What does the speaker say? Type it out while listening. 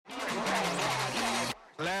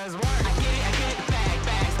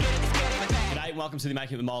welcome to the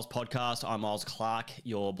Making It with Miles podcast. I'm Miles Clark,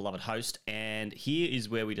 your beloved host, and here is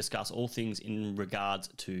where we discuss all things in regards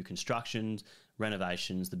to constructions,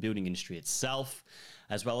 renovations, the building industry itself,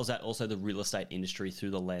 as well as that also the real estate industry through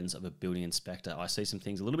the lens of a building inspector. I see some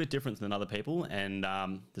things a little bit different than other people, and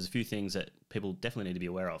there's a few things that people definitely need to be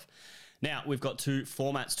aware of. Now, we've got two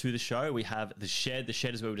formats to the show. We have the shed. The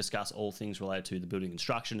shed is where we discuss all things related to the building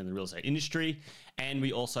construction and the real estate industry. And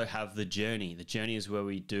we also have the journey. The journey is where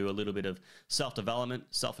we do a little bit of self-development,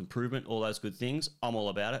 self-improvement, all those good things. I'm all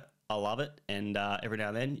about it. I love it. And every now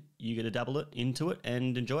and then you get to dabble it into it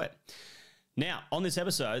and enjoy it. Now, on this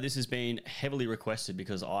episode, this has been heavily requested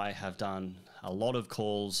because I have done a lot of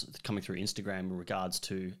calls coming through Instagram in regards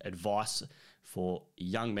to advice for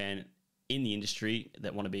young men in the industry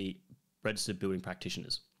that want to be registered building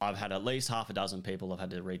practitioners. I've had at least half a dozen people I've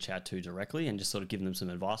had to reach out to directly and just sort of give them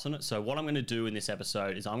some advice on it. So what I'm going to do in this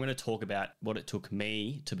episode is I'm going to talk about what it took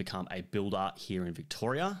me to become a builder here in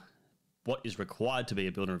Victoria, what is required to be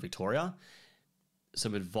a builder in Victoria,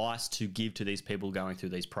 some advice to give to these people going through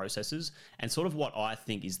these processes, and sort of what I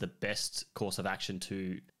think is the best course of action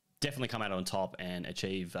to definitely come out on top and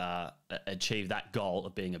achieve that goal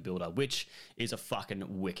of being a builder, which is a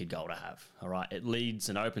fucking wicked goal to have. All right, it leads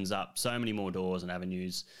and opens up so many more doors and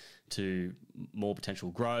avenues to more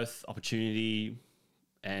potential growth, opportunity,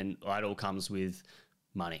 and it all comes with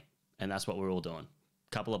money, and that's what we're all doing.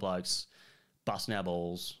 Couple of blokes busting our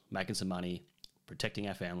balls, making some money, protecting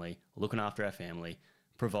our family, looking after our family,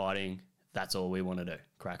 providing. That's all we want to do.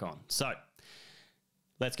 Crack on. So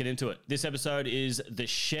let's get into it. This episode is The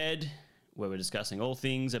Shed, where we're discussing all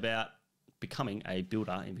things about becoming a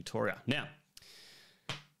builder in Victoria. Now,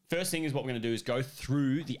 first thing is what we're going to do is go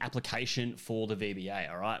through the application for the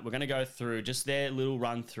VBA, all right? We're going to go through just their little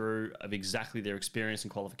run through of exactly their experience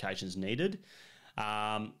and qualifications needed,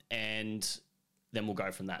 and then we'll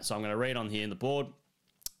go from that. So I'm going to read on here in the board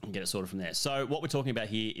and get it sorted from there. So what we're talking about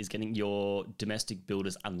here is getting your Domestic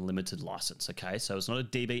Builders Unlimited license, okay? So it's not a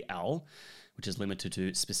DBL, which is limited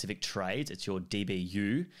to specific trades. It's your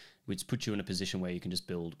DBU, which puts you in a position where you can just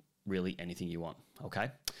build really anything you want,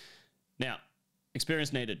 okay? Now,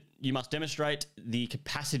 experience needed. You must demonstrate the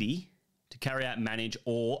capacity to carry out, manage,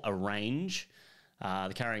 or arrange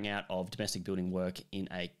the carrying out of domestic building work in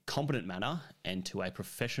a competent manner and to a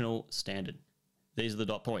professional standard. These are the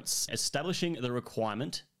dot points. Establishing the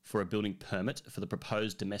requirement for a building permit for the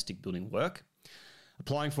proposed domestic building work,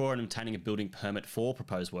 applying for and obtaining a building permit for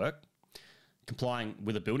proposed work, complying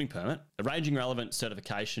with a building permit, arranging relevant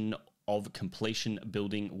certification of completion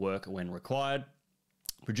building work when required,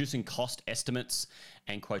 producing cost estimates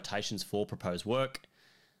and quotations for proposed work,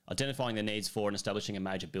 identifying the needs for and establishing a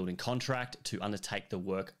major building contract to undertake the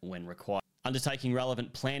work when required, undertaking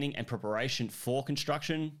relevant planning and preparation for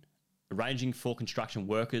construction, arranging for construction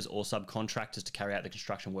workers or subcontractors to carry out the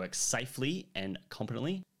construction work safely and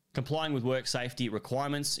competently, complying with work safety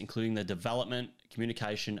requirements, including the development,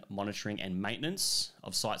 communication, monitoring, and maintenance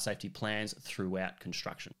of site safety plans throughout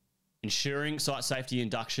construction, ensuring site safety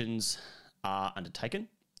inductions are undertaken,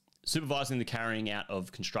 supervising the carrying out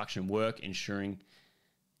of construction work, ensuring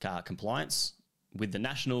compliance with the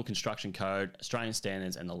National Construction Code, Australian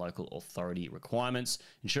standards, and the local authority requirements,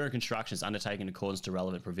 ensuring construction is undertaken in accordance to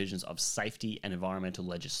relevant provisions of safety and environmental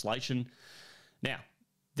legislation. Now,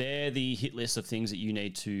 they're the hit list of things that you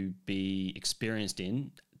need to be experienced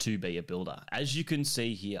in to be a builder. As you can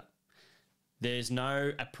see here, there's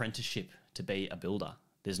no apprenticeship to be a builder.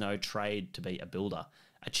 There's no trade to be a builder.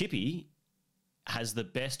 A chippy has the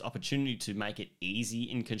best opportunity to make it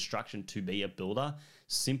easy in construction to be a builder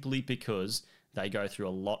simply because they go through a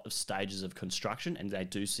lot of stages of construction and they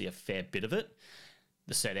do see a fair bit of it.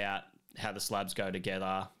 The set out, how the slabs go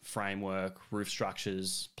together, framework, roof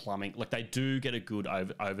structures, plumbing. Like they do get a good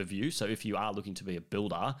overview. So if you are looking to be a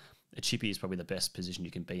builder, a chippy is probably the best position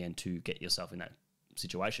you can be in to get yourself in that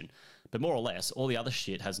situation. But more or less, all the other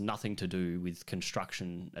shit has nothing to do with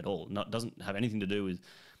construction at all. Doesn't have anything to do with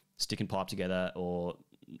sticking pipe together or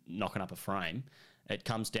knocking up a frame. It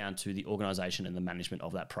comes down to the organisation and the management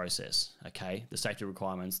of that process, okay? The safety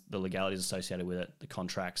requirements, the legalities associated with it, the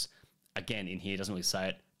contracts. Again, in here, doesn't really say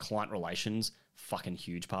it. Client relations, fucking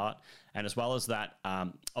huge part. And as well as that,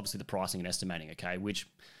 obviously the pricing and estimating, okay? Which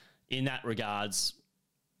in that regards,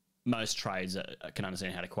 most trades can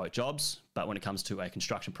understand how to quote jobs, but when it comes to a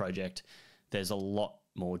construction project, there's a lot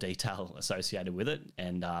more detail associated with it.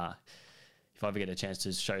 And if I ever get a chance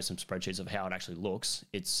to show some spreadsheets of how it actually looks,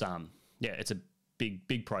 it's it's a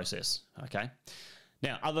big process, okay?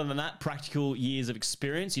 Now, other than that, practical years of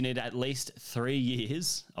experience, you need at least 3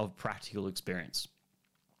 years of practical experience.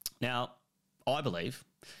 Now, I believe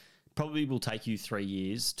Probably will take you 3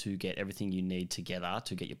 years to get everything you need together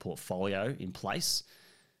to get your portfolio in place.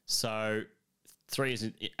 So 3 years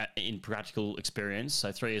in practical experience,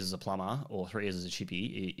 so 3 years as a plumber or 3 years as a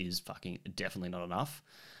chippy is fucking definitely not enough.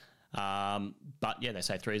 But yeah, they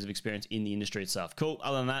say 3 years of experience in the industry itself. Cool.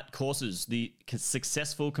 Other than that, courses, the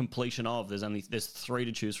successful completion of, there's 3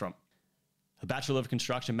 to choose from. A Bachelor of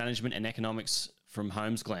Construction Management and Economics from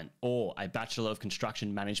Holmes Glen, or a Bachelor of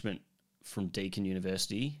Construction Management from Deakin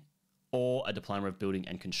University, or a Diploma of Building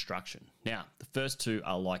and Construction. Now, the first 2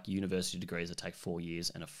 are like university degrees that take 4 years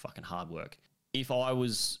and are fucking hard work. If I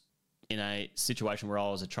was in a situation where I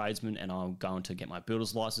was a tradesman and I'm going to get my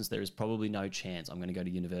builder's license, there is probably no chance I'm going to go to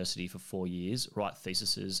university for 4 years, write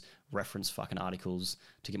theses, reference fucking articles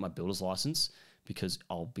to get my builder's license, because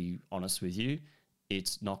I'll be honest with you,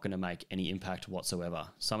 it's not going to make any impact whatsoever.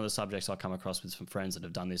 Some of the subjects I come across with some friends that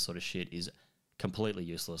have done this sort of shit is completely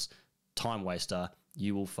useless, time waster.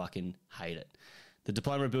 You will fucking hate it. The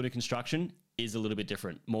Diploma of Building Construction is a little bit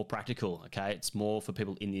different, more practical, okay? It's more for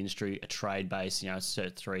people in the industry, a trade base,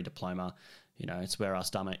 Cert 3 diploma. It's where us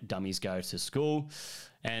dummies go to school,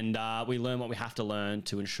 and we learn what we have to learn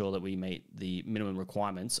to ensure that we meet the minimum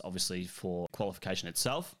requirements, obviously, for qualification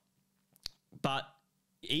itself. But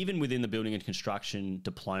even within the building and construction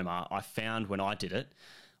diploma, I found when I did it,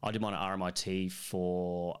 I did mine at RMIT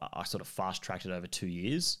I sort of fast-tracked it over 2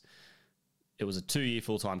 years. It was a 2-year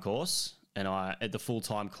full-time course, and the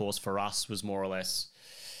full-time course for us was more or less,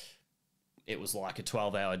 it was like a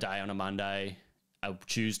 12-hour day on a Monday. A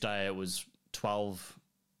Tuesday, it was 12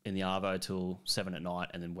 in the arvo till 7 at night,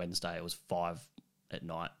 and then Wednesday, it was 5 at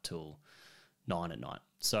night till 9 at night.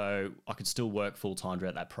 So I could still work full-time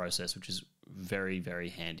throughout that process, which is very, very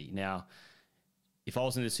handy. Now, if I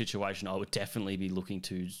was in this situation, I would definitely be looking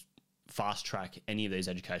to fast track any of these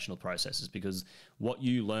educational processes, because what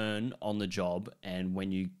you learn on the job and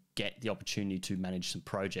when you get the opportunity to manage some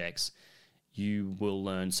projects, you will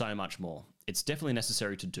learn so much more. It's definitely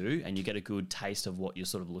necessary to do, and you get a good taste of what you're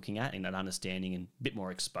sort of looking at and an understanding and a bit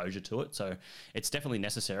more exposure to it. So it's definitely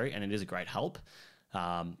necessary, and it is a great help.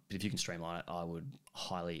 But if you can streamline it, I would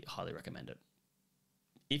highly, highly recommend it.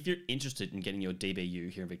 If you're interested in getting your DBU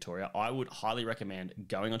here in Victoria, I would highly recommend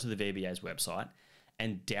going onto the VBA's website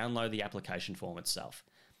and download the application form itself.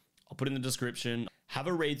 I'll put it in the description, have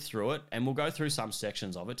a read through it, and we'll go through some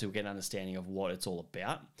sections of it to get an understanding of what it's all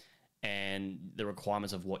about and the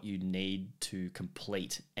requirements of what you need to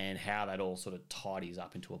complete and how that all sort of tidies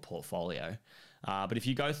up into a portfolio. But if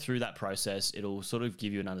you go through that process, it'll sort of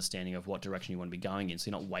give you an understanding of what direction you want to be going in, so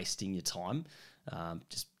you're not wasting your time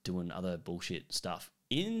just doing other bullshit stuff.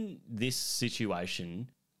 In this situation,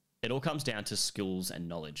 it all comes down to skills and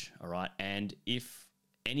knowledge, all right? And if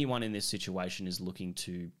anyone in this situation is looking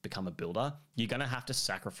to become a builder, you're going to have to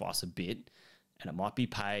sacrifice a bit, and it might be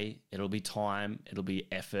pay, it'll be time, it'll be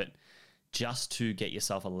effort, just to get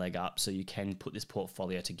yourself a leg up so you can put this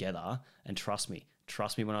portfolio together. And trust me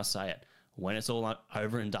when I say it, when it's all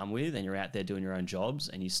over and done with and you're out there doing your own jobs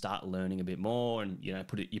and you start learning a bit more and you're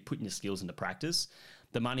putting your skills into practice,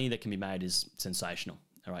 the money that can be made is sensational.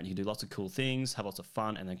 All right, you can do lots of cool things, have lots of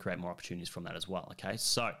fun, and then create more opportunities from that as well. Okay,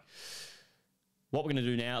 so what we're going to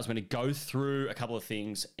do now is we're going to go through a couple of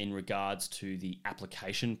things in regards to the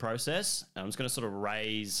application process. I'm just going to sort of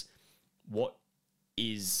raise what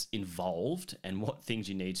is involved and what things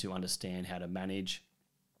you need to understand how to manage,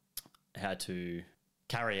 how to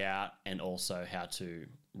carry out, and also how to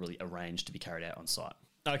really arrange to be carried out on site.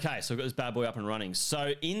 Okay, so we've got this bad boy up and running.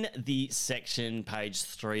 So in the section, page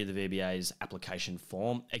 3 of the VBA's application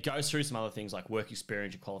form, it goes through some other things like work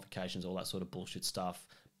experience, your qualifications, all that sort of bullshit stuff,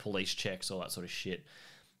 police checks, all that sort of shit.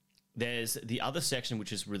 There's the other section,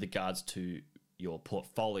 which is with regards to your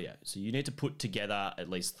portfolio. So you need to put together at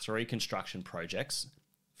least 3 construction projects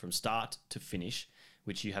from start to finish,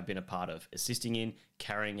 which you have been a part of, assisting in,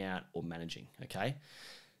 carrying out, or managing, okay?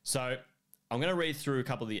 So I'm going to read through a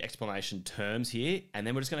couple of the explanation terms here, and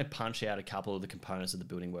then we're just going to punch out a couple of the components of the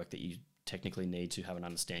building work that you technically need to have an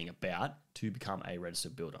understanding about to become a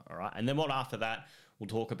registered builder, all right? And then after that, we'll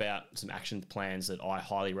talk about some action plans that I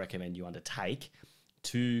highly recommend you undertake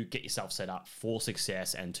to get yourself set up for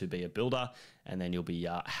success and to be a builder, and then you'll be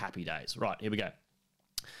happy days. Right, here we go.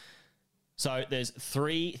 So there's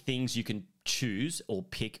 3 things you can choose or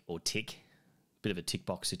pick or tick, bit of a tick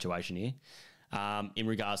box situation here, in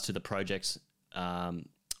regards to the projects 1,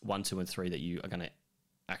 2, and 3 that you are going to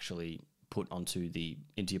actually put into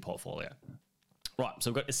your portfolio. Right, so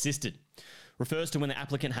we've got assisted. Refers to when the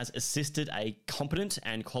applicant has assisted a competent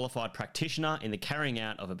and qualified practitioner in the carrying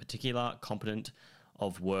out of a particular component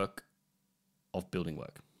of building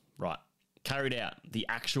work. Right, Carried out, the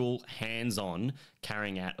actual hands-on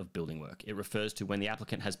carrying out of building work. It refers to when the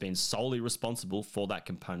applicant has been solely responsible for that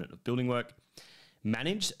component of building work.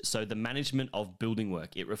 Managed, so the management of building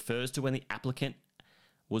work. It refers to when the applicant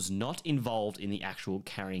was not involved in the actual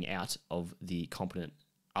carrying out of the competent,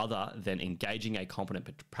 other than engaging a competent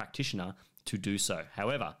practitioner to do so.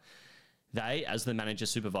 However, they, as the manager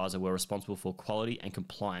supervisor, were responsible for quality and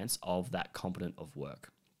compliance of that component of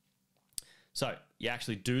work. So you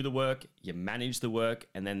actually do the work, you manage the work,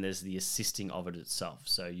 and then there's the assisting of it itself.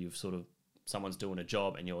 So you've sort of, someone's doing a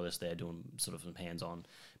job and you're just there doing sort of some hands-on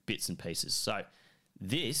bits and pieces. So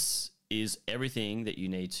this is everything that you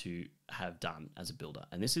need to have done as a builder.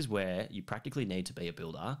 And this is where you practically need to be a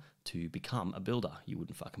builder to become a builder. You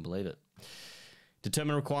wouldn't fucking believe it.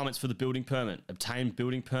 Determine requirements for the building permit. Obtain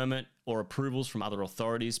building permit or approvals from other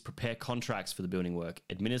authorities. Prepare contracts for the building work.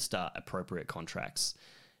 Administer appropriate contracts.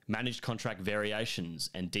 Manage contract variations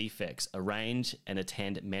and defects. Arrange and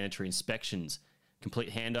attend mandatory inspections.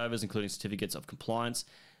 Complete handovers, including certificates of compliance.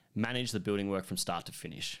 Manage the building work from start to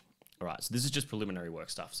finish. All right, so this is just preliminary work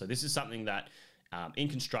stuff. So this is something that in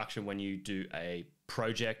construction, when you do a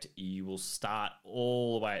project, you will start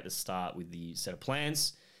all the way at the start with the set of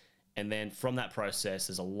plans. And then from that process,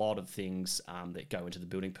 there's a lot of things that go into the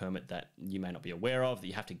building permit that you may not be aware of, that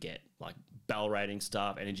you have to get, like bell rating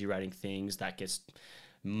stuff, energy rating things, that gets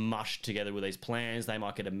mushed together with these plans. They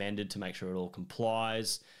might get amended to make sure it all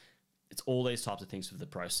complies. It's all these types of things for the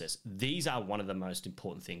process. These are one of the most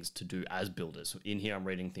important things to do as builders. In here, I'm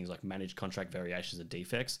reading things like manage contract variations and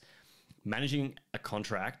defects. Managing a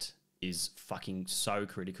contract is fucking so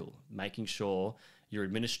critical. Making sure your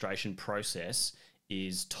administration process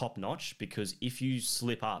is top notch, because if you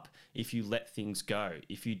slip up, if you let things go,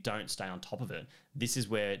 if you don't stay on top of it, this is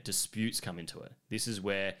where disputes come into it. This is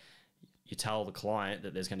where you tell the client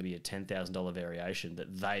that there's going to be a $10,000 variation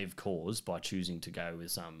that they've caused by choosing to go with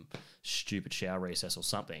some stupid shower recess or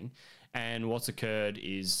something. And what's occurred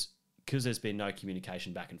is, because there's been no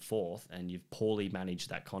communication back and forth, and you've poorly managed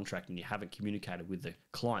that contract and you haven't communicated with the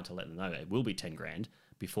client to let them know it will be 10 grand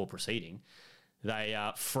before proceeding, they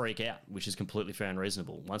freak out, which is completely fair and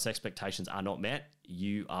reasonable. Once expectations are not met,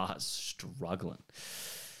 you are struggling.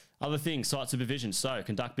 Other things, site supervision. So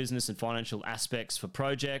conduct business and financial aspects for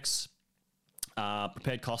projects.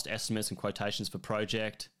 Prepared cost estimates and quotations for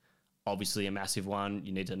project. Obviously a massive one.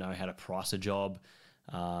 You need to know how to price a job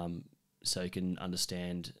so you can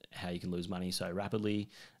understand how you can lose money so rapidly.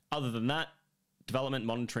 Other than that, development,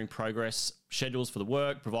 monitoring progress, schedules for the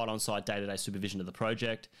work, provide on-site day-to-day supervision of the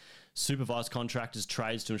project, supervise contractors,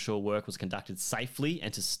 trades to ensure work was conducted safely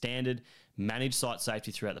and to standard, manage site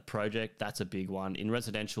safety throughout the project. That's a big one. In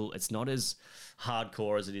residential, it's not as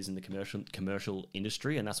hardcore as it is in the commercial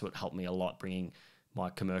industry, and that's what helped me a lot, bringing my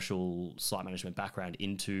commercial site management background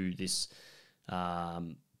into this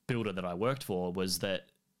builder that I worked for, was that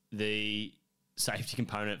the safety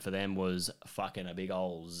component for them was fucking a big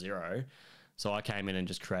old zero. So I came in and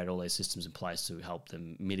just created all these systems in place to help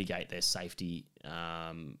them mitigate their safety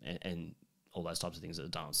and all those types of things that are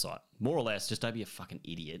done on site. More or less, just don't be a fucking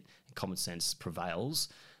idiot. Common sense prevails,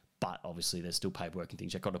 but obviously there's still paperwork and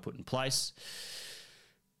things you've got to put in place.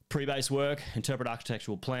 Pre-base work, interpret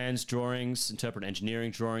architectural plans, drawings, interpret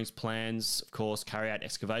engineering drawings, plans, of course, carry out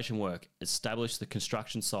excavation work, establish the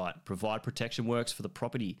construction site, provide protection works for the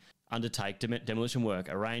property, undertake demolition work,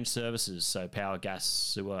 arrange services, so power, gas,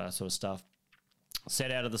 sewer, that sort of stuff.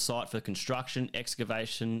 Set out of the site for construction,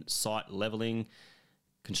 excavation, site levelling,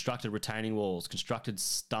 constructed retaining walls, constructed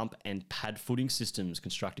stump and pad footing systems,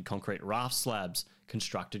 constructed concrete raft slabs,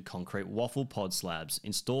 constructed concrete waffle pod slabs,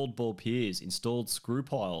 installed ball piers, installed screw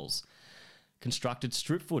piles, constructed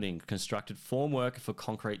strip footing, constructed formwork for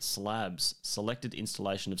concrete slabs, selected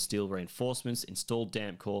installation of steel reinforcements, installed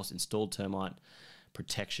damp course, installed termite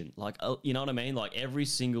protection. Like, you know what I mean? Like every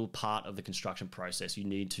single part of the construction process, you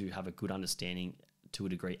need to have a good understanding to a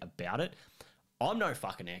degree about it. I'm no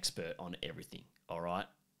fucking expert on everything, all right?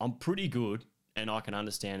 I'm pretty good and I can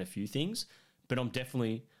understand a few things, but I'm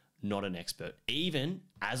definitely not an expert. Even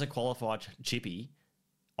as a qualified chippy,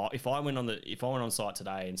 if I went on site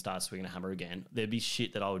today and started swinging a hammer again, there'd be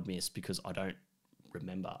shit that I would miss because I don't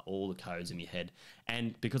remember all the codes in my head.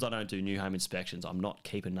 And because I don't do new home inspections, I'm not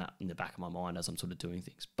keeping that in the back of my mind as I'm sort of doing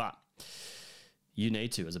things. But you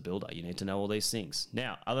need to, as a builder, you need to know all these things.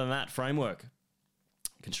 Now, other than that, framework.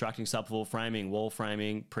 Constructing subfloor framing, wall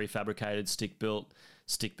framing, prefabricated stick-built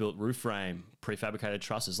roof frame, prefabricated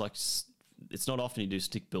trusses. Like, it's not often you do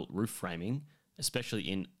stick-built roof framing, especially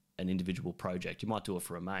in an individual project. You might do it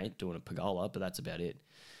for a mate doing a pergola, but that's about it.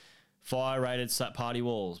 Fire-rated party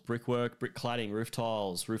walls, brickwork, brick cladding, roof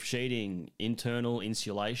tiles, roof sheeting, internal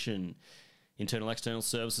insulation, Internal external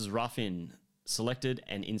services rough-in, selected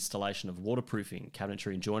and installation of waterproofing,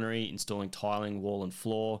 cabinetry and joinery, installing tiling, wall and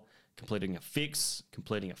floor, completing a fix,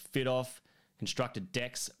 completing a fit-off, constructed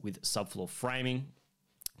decks with subfloor framing,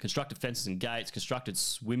 constructed fences and gates, constructed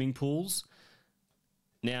swimming pools.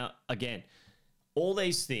 Now, again, all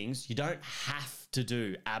these things, you don't have to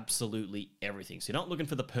do absolutely everything. So you're not looking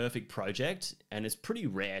for the perfect project, and it's pretty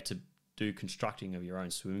rare to do constructing of your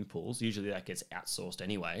own swimming pools. Usually that gets outsourced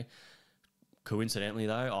anyway. Coincidentally,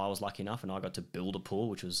 though, I was lucky enough and I got to build a pool,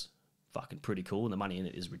 which was fucking pretty cool, and the money in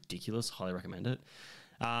it is ridiculous. Highly recommend it.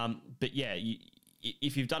 But yeah,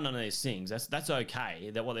 if you've done none of these things, that's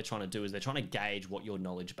okay. That what they're trying to do is they're trying to gauge what your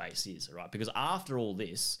knowledge base is, right? Because after all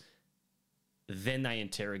this, then they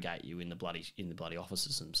interrogate you in the bloody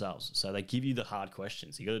offices themselves. So they give you the hard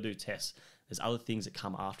questions. You got to do tests. There's other things that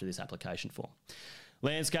come after this application form.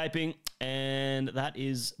 Landscaping, and that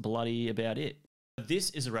is bloody about it.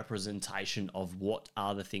 This is a representation of what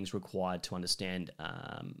are the things required to understand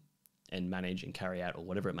and manage and carry out, or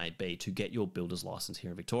whatever it may be, to get your builder's license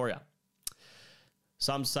here in Victoria.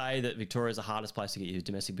 Some say that Victoria is the hardest place to get your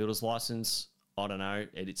domestic builder's license. I don't know.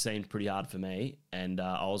 It seemed pretty hard for me, and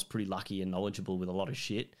I was pretty lucky and knowledgeable with a lot of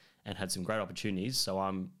shit and had some great opportunities, so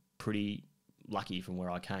I'm pretty lucky from where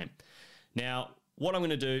I came. Now, what I'm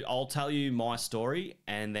going to do, I'll tell you my story,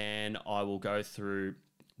 and then I will go through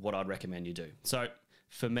what I'd recommend you do. So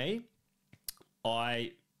for me,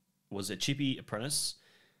 I was a chippy apprentice,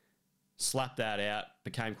 slapped that out,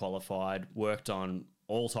 became qualified, worked on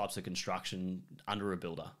all types of construction under a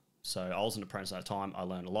builder. So I was an apprentice at that time. I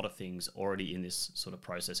learned a lot of things already in this sort of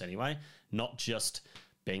process anyway, not just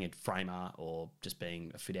being a framer or just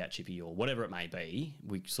being a fit out chippy or whatever it may be.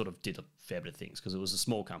 We sort of did a fair bit of things because it was a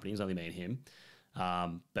small company. It was only me and him.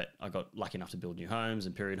 But I got lucky enough to build new homes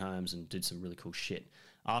and period homes and did some really cool shit.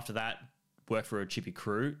 After that, worked for a chippy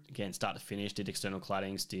crew, again, start to finish, did external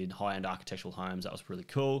claddings, did high-end architectural homes. That was really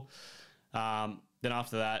cool. Then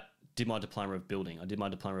after that, did my diploma of building. I did my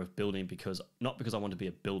diploma of building not because I wanted to be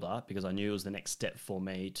a builder, because I knew it was the next step for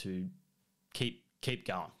me to keep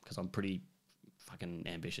going, because I'm pretty fucking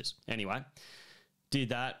ambitious. Anyway, did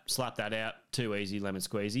that, slapped that out, too easy, lemon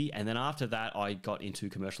squeezy. And then after that, I got into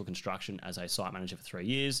commercial construction as a site manager for 3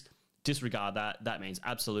 years. Disregard that. That means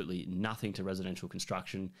absolutely nothing to residential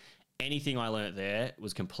construction. Anything I learnt there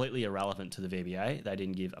was completely irrelevant to the VBA. They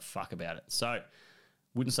didn't give a fuck about it. So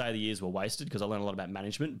wouldn't say the years were wasted because I learned a lot about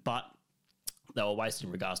management, but they were wasted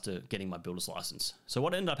in regards to getting my builder's license. So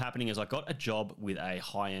what ended up happening is I got a job with a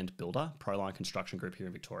high-end builder, Proline Construction Group here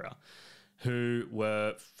in Victoria, who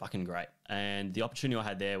were fucking great. And the opportunity I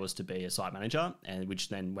had there was to be a site manager, and which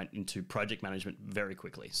then went into project management very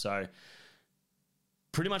quickly. So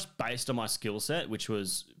pretty much based on my skill set, which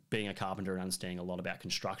was being a carpenter and understanding a lot about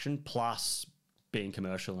construction, plus being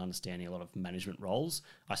commercial and understanding a lot of management roles,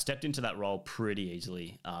 I stepped into that role pretty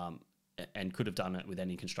easily and could have done it with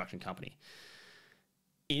any construction company.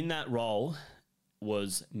 In that role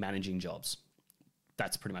was managing jobs.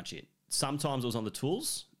 That's pretty much it. Sometimes it was on the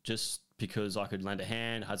tools, just because I could lend a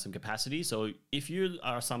hand, had some capacity. So if you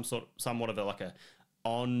are somewhat of a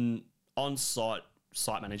on-site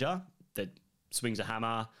site manager that swings a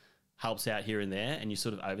hammer, helps out here and there, and you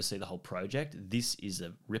sort of oversee the whole project, this is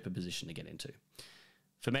a ripper position to get into.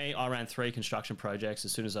 For me, I ran 3 construction projects.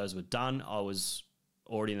 As soon as those were done, I was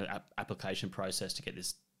already in the application process to get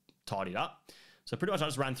this tidied up. So pretty much I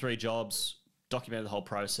just ran 3 jobs, documented the whole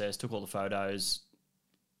process, took all the photos,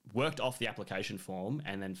 worked off the application form,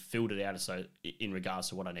 and then filled it out in regards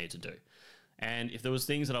to what I needed to do. And if there was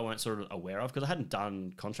things that I weren't sort of aware of, because I hadn't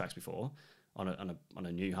done contracts before on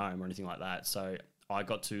a new home or anything like that, so I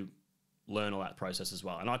got to learn all that process as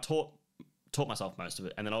well. And I taught myself most of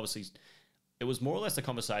it. And then obviously it was more or less the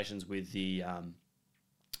conversations with the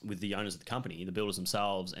owners of the company, the builders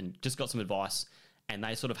themselves, and just got some advice, and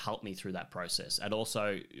they sort of helped me through that process. And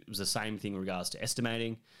also it was the same thing in regards to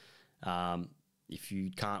estimating. If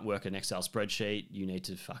you can't work an Excel spreadsheet, you need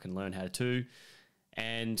to fucking learn how to,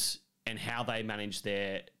 and how they manage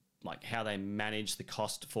how they manage the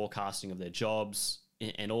cost forecasting of their jobs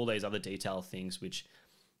and all these other detailed things, which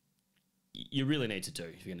you really need to do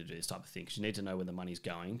if you're going to do this type of thing, because you need to know where the money's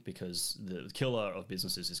going, because the killer of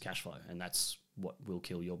businesses is cash flow, and that's what will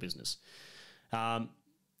kill your business.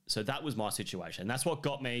 So that was my situation. That's what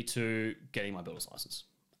got me to getting my builder's license.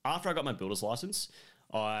 After I got my builder's license,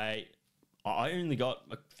 I only got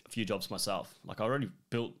a few jobs myself. Like, I already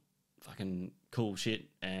built fucking cool shit,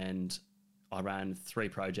 and I ran 3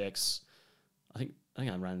 projects. I think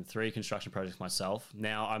I ran 3 construction projects myself.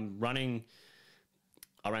 Now I ran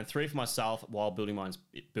 3 for myself while building my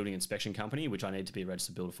building inspection company, which I need to be a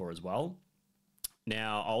registered builder for as well.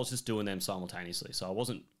 Now, I was just doing them simultaneously. So I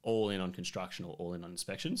wasn't all in on construction or all in on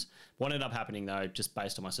inspections. What ended up happening, though, just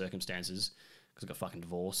based on my circumstances, because I got fucking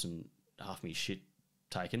divorced and half my shit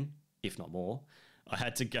taken, if not more, I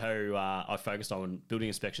had to go, I focused on building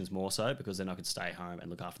inspections more so because then I could stay home and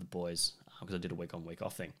look after the boys because I did a week on, week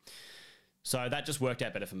off thing. So that just worked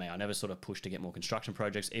out better for me. I never sort of pushed to get more construction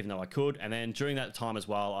projects, even though I could. And then during that time as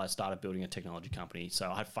well, I started building a technology company. So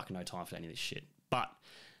I had fucking no time for any of this shit. But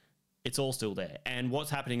it's all still there. And what's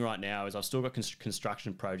happening right now is I've still got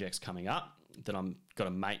construction projects coming up that I'm got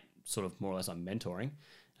a mate sort of more or less I'm mentoring.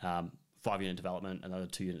 5-unit development, another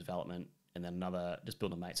 2-unit development, and then another just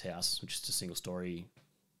build a mate's house, which is a single story,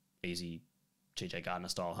 easy GJ Gardner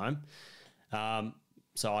style home.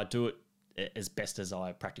 So I do it as best as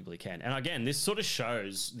I practically can. And again, this sort of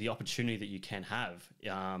shows the opportunity that you can have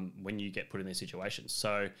when you get put in these situations.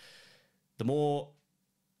 So the more,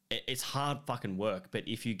 it's hard fucking work, but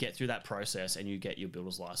if you get through that process and you get your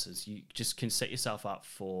builder's license, you just can set yourself up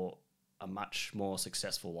for a much more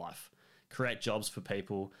successful life. Create jobs for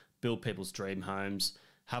people, build people's dream homes,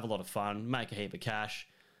 have a lot of fun, make a heap of cash.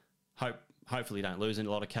 Hopefully you don't lose a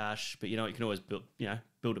lot of cash, but you can always build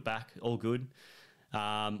it back, all good.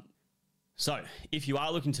 So if you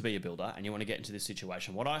are looking to be a builder and you want to get into this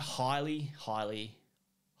situation, what I highly, highly,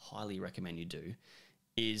 highly recommend you do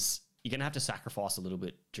is you're going to have to sacrifice a little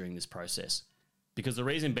bit during this process, because the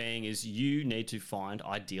reason being is you need to find,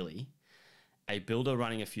 ideally, a builder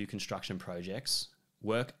running a few construction projects,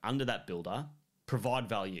 work under that builder, provide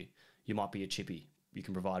value. You might be a chippy. You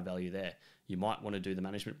can provide value there. You might want to do the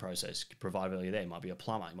management process, provide value there. You might be a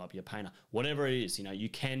plumber, you might be a painter, whatever it is, you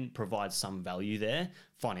can provide some value there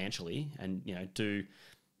financially, and, you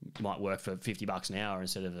might work for $50 an hour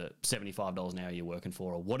instead of the $75 an hour you're working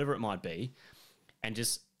for, or whatever it might be. And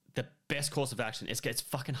just the best course of action, it's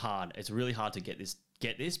fucking hard. It's really hard to get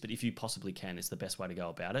this, but if you possibly can, it's the best way to go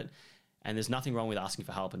about it. And there's nothing wrong with asking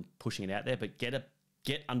for help and pushing it out there, but get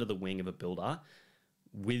under the wing of a builder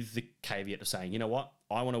with the caveat of saying, you know what,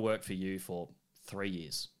 I want to work for you for 3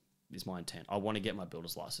 years is my intent. I want to get my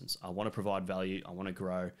builder's license. I want to provide value. I want to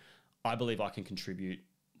grow. I believe I can contribute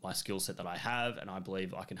my skill set that I have, and I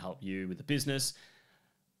believe I can help you with the business.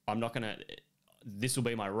 This will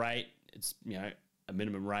be my rate. It's, a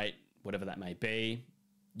minimum rate, whatever that may be.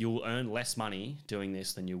 You'll earn less money doing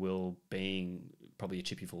this than you will being probably a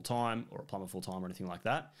chippy full-time or a plumber full-time or anything like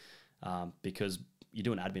that, because you're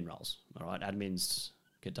doing admin roles, all right? Admins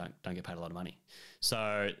don't get paid a lot of money.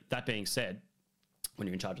 So that being said, when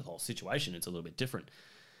you're in charge of the whole situation, it's a little bit different.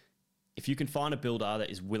 If you can find a builder that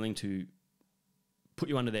is willing to put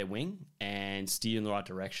you under their wing and steer you in the right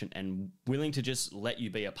direction and willing to just let you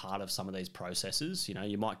be a part of some of these processes,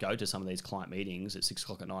 you might go to some of these client meetings at 6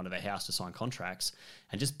 o'clock at night at their house to sign contracts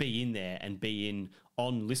and just be in there and be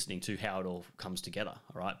on listening to how it all comes together,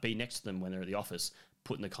 all right? Be next to them when they're at the office,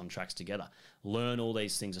 putting the contracts together. Learn all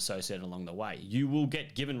these things associated along the way. You will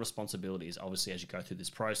get given responsibilities, obviously, as you go through this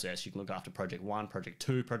process. You can look after project 1, project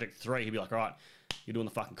 2, project 3. He'll be like, all right, you're doing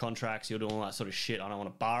the fucking contracts, you're doing all that sort of shit. I don't want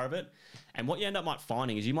a bar of it. And what you end up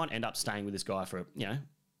finding is you might end up staying with this guy for,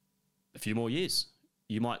 a few more years.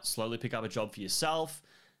 You might slowly pick up a job for yourself.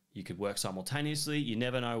 You could work simultaneously. You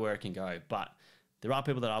never know where it can go. But there are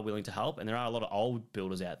people that are willing to help, and there are a lot of old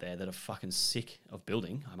builders out there that are fucking sick of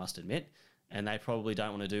building, I must admit. And they probably don't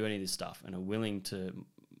want to do any of this stuff and are willing to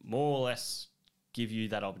more or less give you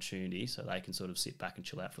that opportunity so they can sort of sit back and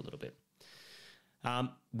chill out for a little bit.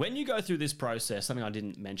 When you go through this process, something I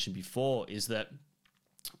didn't mention before is that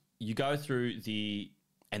you go through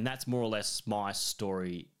and that's more or less my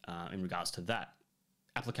story in regards to that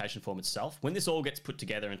application form itself. When this all gets put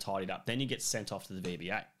together and tidied up, then you get sent off to the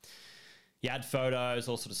VBA. You add photos,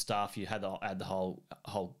 all sort of stuff. You add the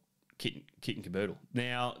whole kit and caboodle.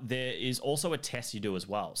 Now, there is also a test you do as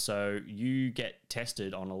well. So you get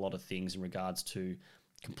tested on a lot of things in regards to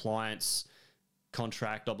compliance,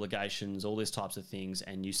 contract obligations, all these types of things.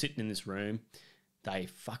 And you sit in this room, they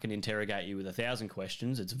fucking interrogate you with 1,000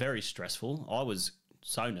 questions. It's very stressful. I was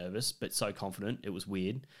so nervous, but so confident. It was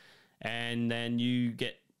weird. And then you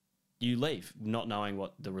leave not knowing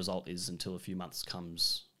what the result is until a few months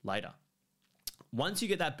comes later. Once you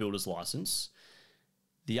get that builder's license,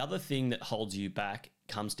 the other thing that holds you back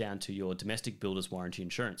comes down to your domestic builder's warranty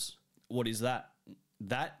insurance. What is that?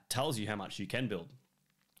 That tells you how much you can build.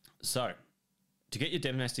 So, to get your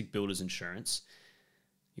domestic builder's insurance,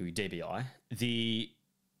 your DBI, the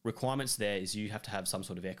requirements there is you have to have some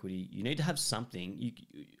sort of equity. You need to have something.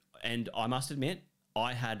 And I must admit,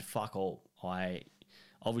 I had fuck all. I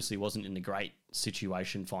obviously wasn't in a great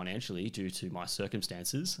situation financially due to my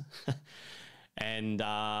circumstances. And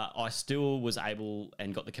I still was able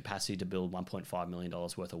and got the capacity to build $1.5 million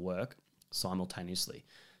worth of work simultaneously.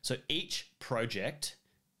 So each project,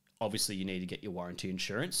 obviously you need to get your warranty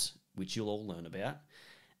insurance, which you'll all learn about.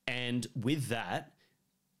 And with that,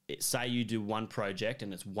 say you do one project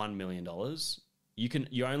and it's $1 million,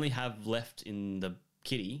 you only have left in the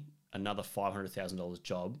kitty another $500,000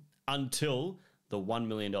 job until the $1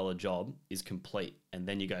 million job is complete. And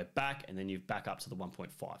then you go back and then you back up to the 1.5,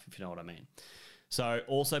 if you know what I mean. So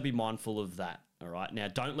also be mindful of that. All right. Now,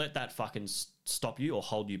 don't let that fucking stop you or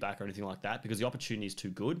hold you back or anything like that, because the opportunity is too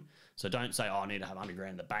good. So don't say, oh, I need to have $100,000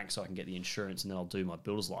 in the bank so I can get the insurance and then I'll do my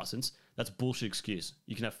builder's license. That's a bullshit excuse.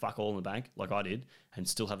 You can have fuck all in the bank like I did and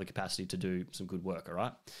still have the capacity to do some good work. All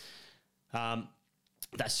right.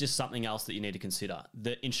 That's just something else that you need to consider.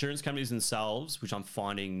 The insurance companies themselves, which I'm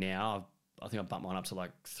finding now, I think I bumped mine up to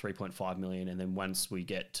like 3.5 million. And then once we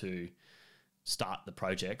get to start the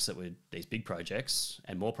projects these big projects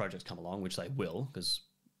and more projects come along, which they will, because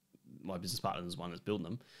my business partner is the one that's building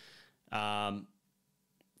them,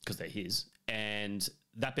 because they're his. And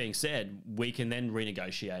that being said, we can then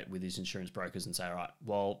renegotiate with these insurance brokers and say, all right,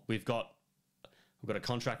 well, we've got a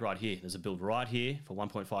contract right here. There's a build right here for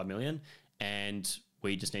 1.5 million, and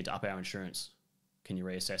we just need to up our insurance. Can you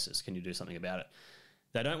reassess us? Can you do something about it?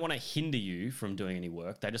 They don't want to hinder you from doing any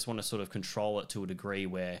work. They just want to sort of control it to a degree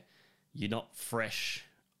where you're not fresh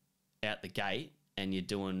out the gate and you're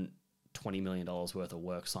doing $20 million worth of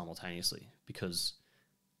work simultaneously, because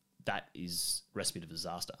that is recipe to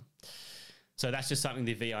disaster. So that's just something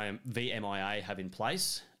the VMIA have in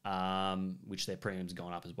place, which their premiums are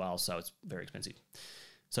going up as well. So it's very expensive.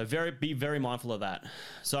 So be very mindful of that.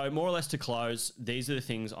 So more or less to close, these are the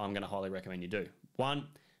things I'm going to highly recommend you do. 1,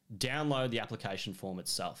 download the application form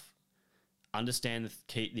itself. Understand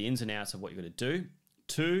the ins and outs of what you're going to do.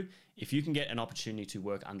 2, if you can get an opportunity to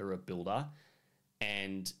work under a builder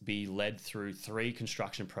and be led through 3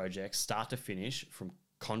 construction projects, start to finish, from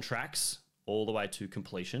contracts all the way to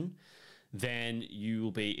completion, then you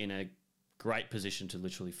will be in a great position to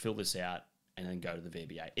literally fill this out and then go to the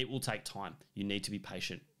VBA. It will take time. You need to be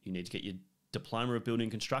patient. You need to get your diploma of building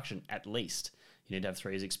construction at least. You need to have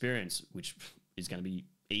 3 years experience, which is going to be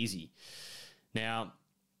easy. Now,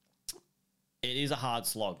 it is a hard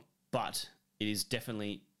slog, but it is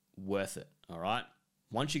definitely worth it, all right?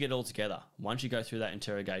 Once you get it all together, once you go through that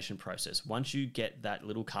interrogation process, once you get that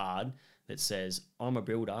little card that says, I'm a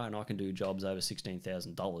builder and I can do jobs over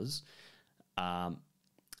 $16,000,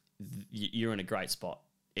 you're in a great spot.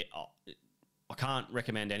 I can't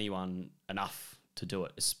recommend anyone enough to do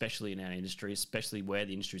it, especially in our industry, especially where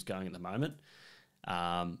the industry is going at the moment.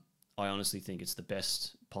 I honestly think it's the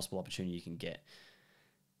best possible opportunity you can get.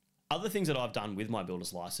 Other things that I've done with my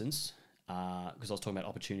builder's license, because I was talking about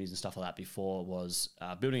opportunities and stuff like that before, was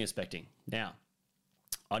building inspecting. Now,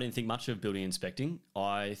 I didn't think much of building inspecting.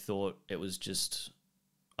 I thought it was just,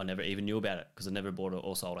 I never even knew about it because I never bought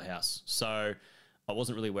or sold a house. So I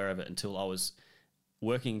wasn't really aware of it until I was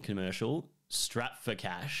working commercial, strapped for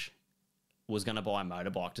cash, was going to buy a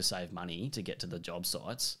motorbike to save money to get to the job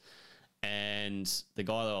sites. And the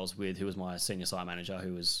guy that I was with, who was my senior site manager,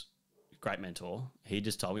 who was a great mentor, he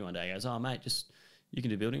just told me one day, he goes, oh, mate, you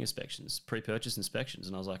can do building inspections, pre-purchase inspections.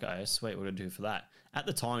 And I was like, oh, sweet, what do I do for that? At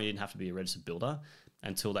the time, you didn't have to be a registered builder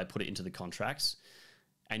until they put it into the contracts.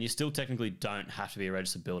 And you still technically don't have to be a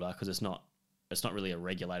registered builder because it's not really a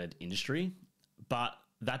regulated industry. But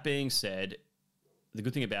that being said, the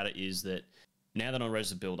good thing about it is that now that I'm a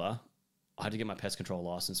registered builder, I had to get my pest control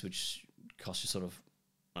license, which costs you sort of,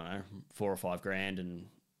 I don't know, $4 or $5 and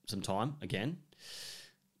some time again.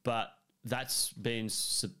 But that's been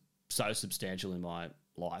so substantial in my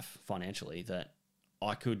life financially that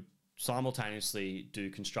I could simultaneously do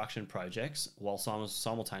construction projects while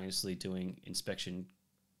simultaneously doing inspections.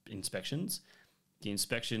 The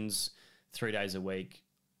inspections 3 days a week.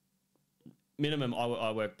 Minimum,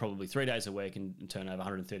 I work probably 3 days a week and turn over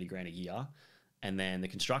 $130,000 a year. And then the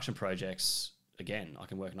construction projects, again, I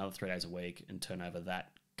can work another 3 days a week and turn over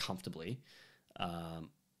that comfortably,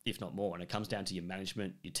 if not more. And it comes down to your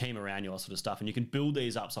management, your team around you, all sort of stuff. And you can build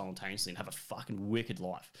these up simultaneously and have a fucking wicked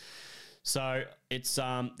life. So it's,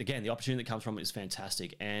 again, the opportunity that comes from it is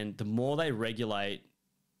fantastic. And the more they regulate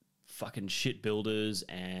fucking shit builders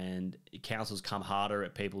and councils come harder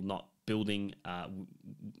at people not building,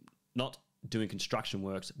 not doing construction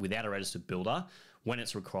works without a registered builder when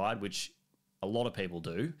it's required, which a lot of people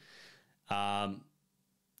do,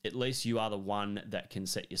 at least you are the one that can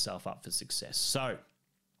set yourself up for success. So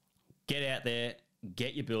get out there,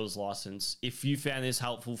 get your builder's license. If you found this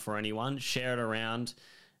helpful for anyone, share it around.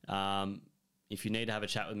 If you need to have a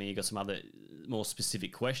chat with me, you got some other more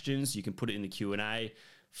specific questions, you can put it in the Q&A.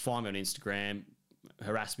 Find me on Instagram,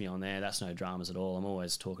 harass me on there. That's no dramas at all. I'm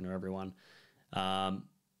always talking to everyone. And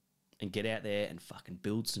get out there and fucking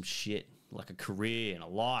build some shit, like a career and a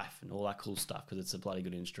life and all that cool stuff, because it's a bloody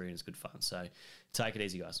good industry and it's good fun. So take it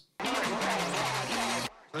easy, guys.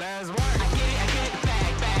 Let's